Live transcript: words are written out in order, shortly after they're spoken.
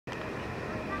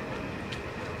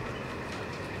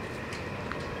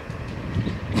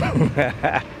What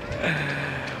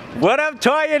up,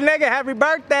 Toya, nigga? Happy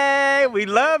birthday. We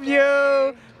love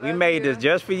you. We made this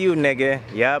just for you, nigga.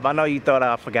 Yup, I know you thought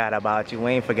I forgot about you.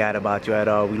 We ain't forgot about you at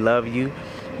all. We love you.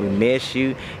 We miss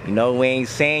you. You know we ain't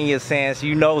saying your sense.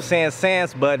 You know saying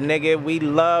sense, but nigga, we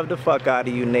love the fuck out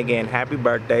of you, nigga. And happy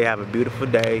birthday. Have a beautiful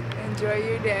day. Enjoy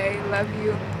your day. Love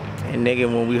you. And nigga,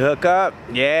 when we hook up,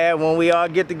 yeah, when we all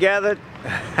get together,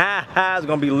 it's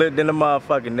gonna be lit in the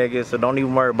motherfucking nigga. So don't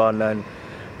even worry about nothing.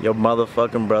 Your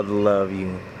motherfucking brother love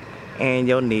you. And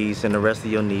your niece and the rest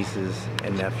of your nieces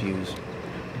and nephews.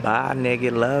 Bye,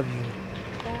 nigga. Love you.